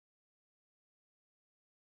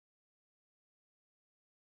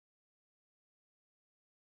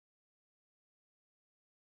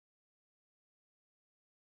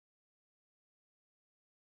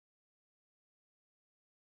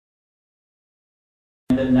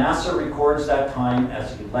that NASA records that time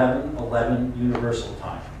as 11:11 Universal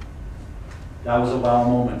Time. That was a wow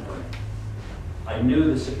moment for me. I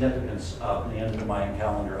knew the significance of the end of the Mayan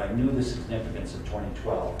calendar. I knew the significance of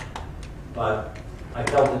 2012. But I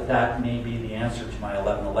felt that that may be the answer to my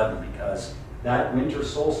 11:11, because that winter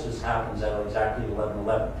solstice happens at exactly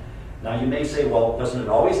 11:11. Now you may say, well, doesn't it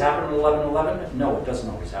always happen at 11:11? No, it doesn't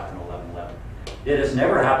always happen at 11:11. It has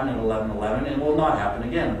never happened at 11:11 and will not happen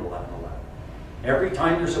again at 11:11. Every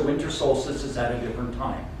time there's a winter solstice, it's at a different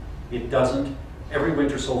time. It doesn't, every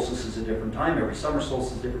winter solstice is a different time, every summer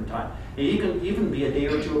solstice is a different time. It can even be a day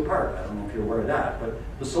or two apart. I don't know if you're aware of that, but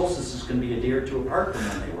the solstices can be a day or two apart from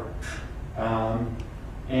when they were.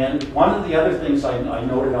 And one of the other things I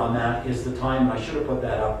noted on that is the time. I should have put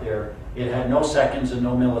that up there. It had no seconds and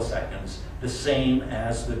no milliseconds, the same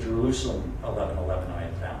as the Jerusalem 11:11 I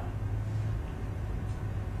had found.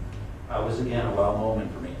 That was again a wow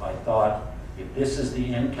moment for me. I thought, if this is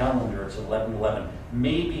the end calendar, it's 11:11.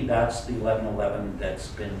 Maybe that's the 11:11 that's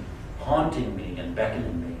been haunting me and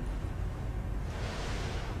beckoning me.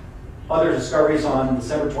 Other discoveries on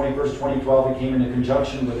December 21st, 2012, it came into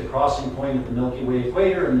conjunction with the crossing point of the Milky Way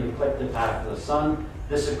equator and the ecliptic path of the sun.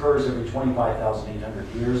 This occurs every 25,800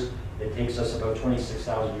 years. It takes us about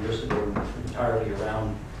 26,000 years to go entirely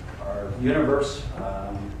around our universe.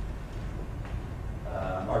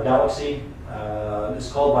 Our galaxy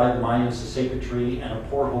is called by the Mayans the sacred tree and a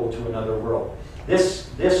portal to another world. This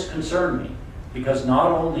concerned me, because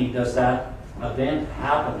not only does that event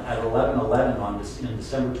happen at 11:11 on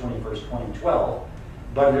December 21st, 2012,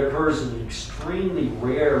 but it occurs at an extremely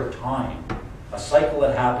rare time. A cycle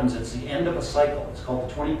that happens, it's the end of a cycle. It's called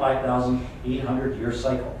the 25,800 year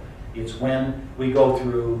cycle. It's when we go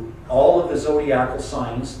through all of the zodiacal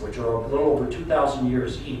signs, which are a little over 2,000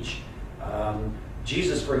 years each.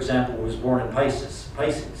 Jesus, for example, was born in Pisces.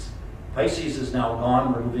 Pisces is now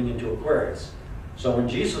gone, we're moving into Aquarius. So when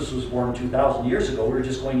Jesus was born 2,000 years ago, we were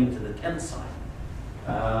just going into the 10th sign.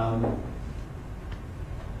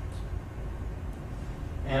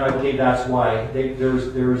 And I believe that's why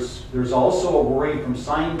there's also a worry from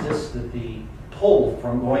scientists that the pull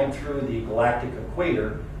from going through the galactic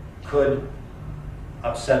equator could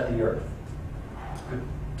upset the Earth, could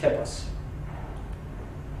tip us.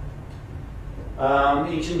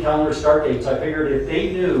 Ancient calendar start dates. I figured if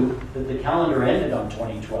they knew that the calendar ended on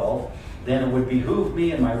 2012, then it would behoove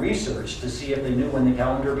me in my research to see if they knew when the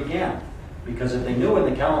calendar began. Because if they knew when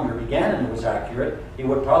the calendar began and it was accurate, it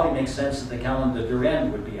would probably make sense that the calendar at their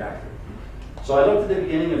end would be accurate. So I looked at the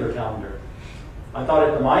beginning of their calendar. I thought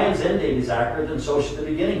if the Mayans' end date is accurate, then so should the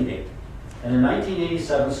beginning date. And in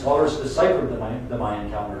 1987, scholars deciphered the Mayan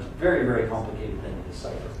calendar. It's a very, very complicated thing to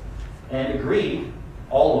decipher. And agreed,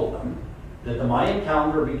 all of them, that the Mayan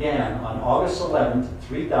calendar began on August 11th,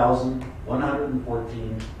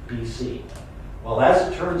 3114 BC. Well, as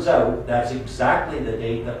it turns out, that's exactly the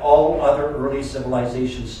date that all other early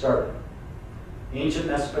civilizations started. Ancient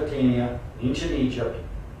Mesopotamia, ancient Egypt,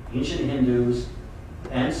 ancient Hindus,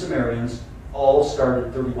 and Sumerians all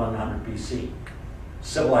started 3100 BC.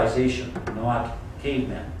 Civilization, not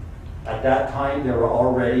cavemen. At that time, there were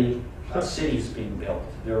already cities being built.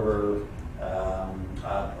 There were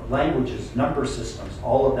languages, number systems,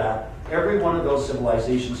 all of that. Every one of those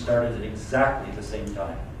civilizations started at exactly the same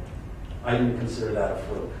time. I didn't consider that a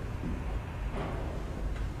fluke.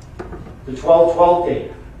 The 1212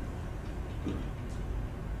 date.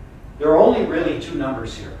 There are only really two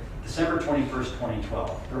numbers here. December 21st,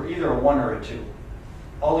 2012. They're either a 1 or a 2.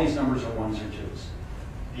 All these numbers are 1s or 2s.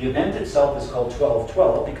 The event itself is called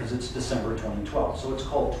 1212 because it's December 2012, so it's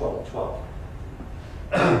called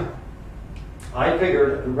 1212. I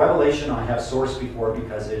figured the Revelation I have sourced before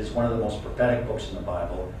because it is one of the most prophetic books in the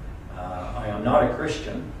Bible. I am not a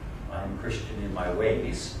Christian. I'm Christian in my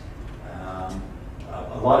ways. A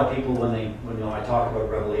lot of people, when I talk about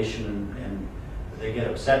Revelation and they get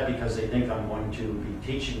upset because they think I'm going to be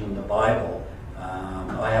teaching them the Bible.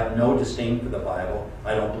 I have no disdain for the Bible.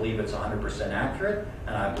 I don't believe it's 100% accurate,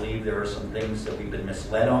 and I believe there are some things that we've been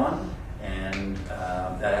misled on, and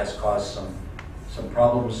that has caused some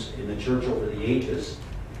problems in the church over the ages.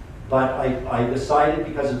 But I decided,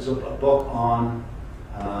 because it's a book on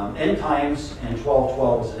end times, and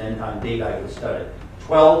 1212 is an end time date I would study.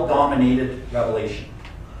 12 dominated Revelation,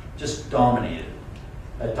 just dominated.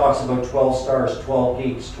 It talks about 12 stars, 12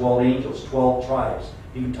 gates, 12 angels, 12 tribes.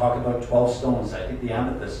 You can talk about 12 stones. I think the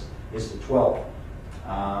amethyst is the 12th.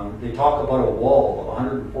 They talk about a wall of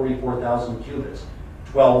 144,000 cubits.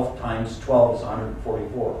 12 times 12 is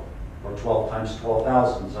 144. Or 12 times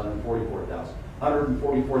 12,000 is 144,000.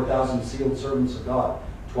 144,000 sealed servants of God.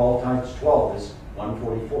 12 times 12 is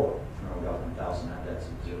 144. Oh, we got 1,000 add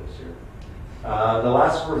some zeros here. The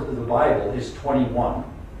last verse of the Bible is 21.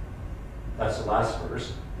 That's the last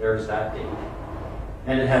verse. There's that date.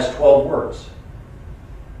 And it has 12 words.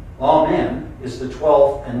 Amen is the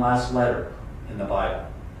 12th and last letter in the Bible.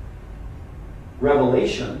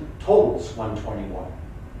 Revelation totals 121.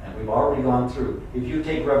 And we've already gone through. If you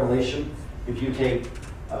take Revelation, if you take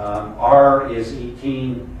R is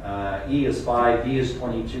 18, E is 5, B is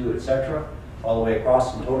 22, etc., all the way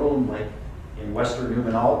across in total, like in Western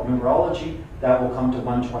numerology, that will come to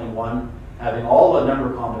 121, having all the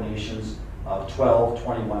number combinations of 12,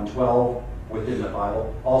 21, 12 within the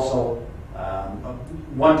Bible. Also,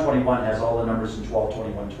 121 has all the numbers in 12,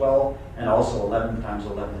 21, 12, and also 11 times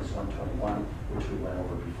 11 is 121, which we went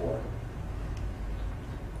over before.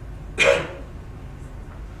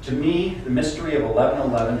 To me, the mystery of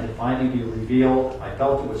 1111 had finally been revealed. I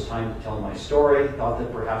felt it was time to tell my story, thought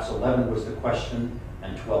that perhaps 11 was the question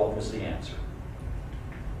and 12 was the answer.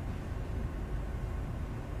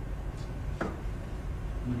 How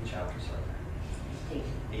many chapters are there?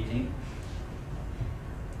 18.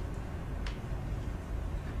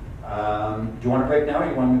 Do you want to break now, or do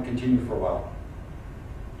you want to continue for a while?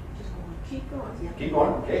 Just go on. Keep going. Yeah. Keep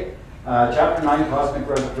going, okay. Chapter 9, Cosmic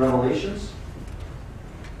Revelations.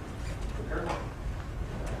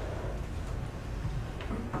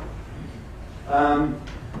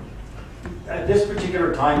 At this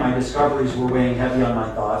particular time, my discoveries were weighing heavy on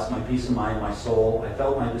my thoughts, my peace of mind, my soul. I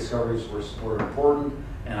felt my discoveries were important,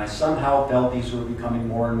 and I somehow felt these were becoming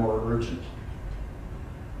more and more urgent.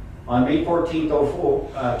 On May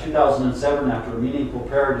 14th, 2007, after a meaningful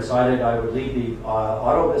prayer, I decided I would leave the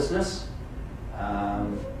auto business.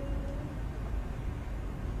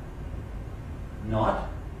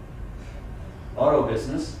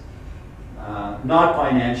 Not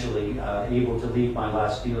financially able to leave my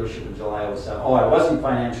last dealership in July of 2007. Oh, I wasn't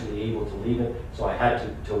financially able to leave it, so I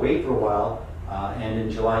had to wait for a while. And in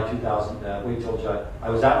July 2000, wait till July. I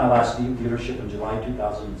was at my last dealership in July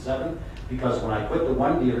 2007 because when I quit the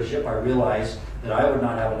one dealership, I realized that I would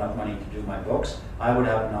not have enough money to do my books. I would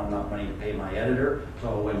have not enough money to pay my editor. So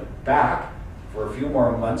I went back for a few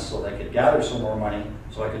more months so that I could gather some more money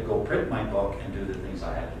so I could go print my book and do the things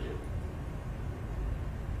I had to do.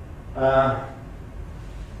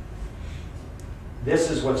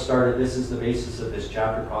 This is what started, this is the basis of this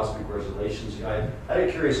chapter, Cosmic Revelations. I had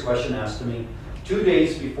a curious question asked to me. 2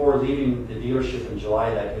 days before leaving the dealership in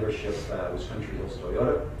July, that dealership was Country Hills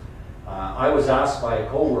Toyota, I was asked by a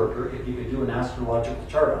co-worker if he could do an astrological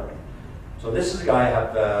chart on me. So this is a guy, I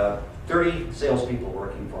have 30 salespeople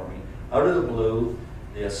working for me. Out of the blue,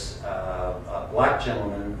 this black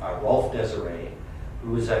gentleman, Rolf Desiree,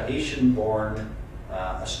 who is a Haitian-born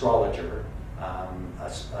astrologer,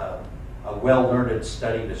 a well-learned,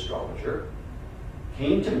 studied astrologer,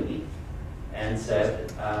 came to me and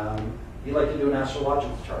said, he'd like to do an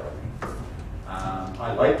astrological chart on me.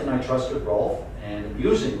 I liked and I trusted Rolf, and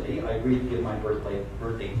amusingly, I agreed to give my birth date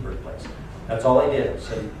and birthplace. That's all I did. I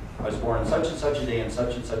said, I was born on such and such a day in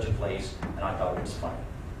such and such a place, and I thought it was funny.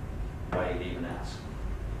 Why he'd even ask.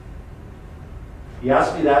 He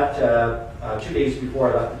asked me that 2 days before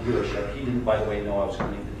I left the dealership. He didn't, by the way, know I was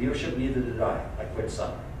going to leave the dealership, neither did I. I quit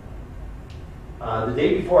suddenly. The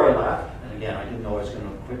day before I left, and again, I didn't know I was going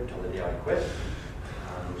to quit until the day I quit.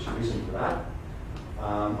 There was a reason for that.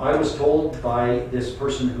 I was told by this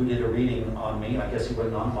person who did a reading on me, I guess he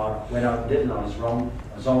went out and did it on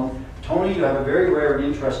his own, Tony, you have a very rare and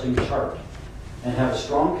interesting chart and have a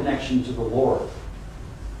strong connection to the Lord.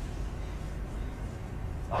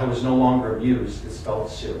 I was no longer amused, it felt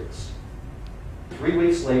serious. 3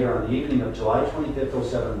 weeks later, on the evening of July 25th,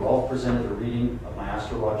 2007, Rolf presented a reading of my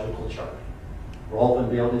astrological chart. Rolf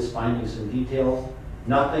unveiled his findings in detail.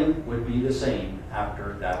 Nothing would be the same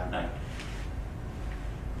after that night.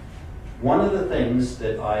 One of the things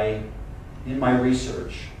that in my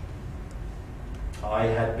research, I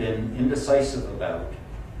had been indecisive about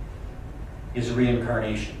is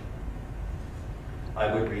reincarnation.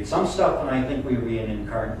 I would read some stuff and I think we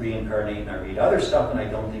reincarnate, and I read other stuff and I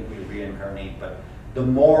don't think we reincarnate, but the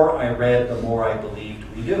more I read, the more I believed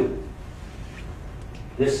we do.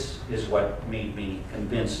 This is what made me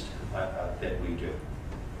convinced that we do.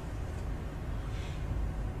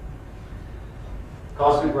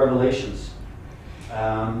 Cosmic Revelations.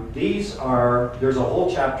 There's a whole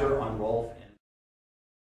chapter on Rolf.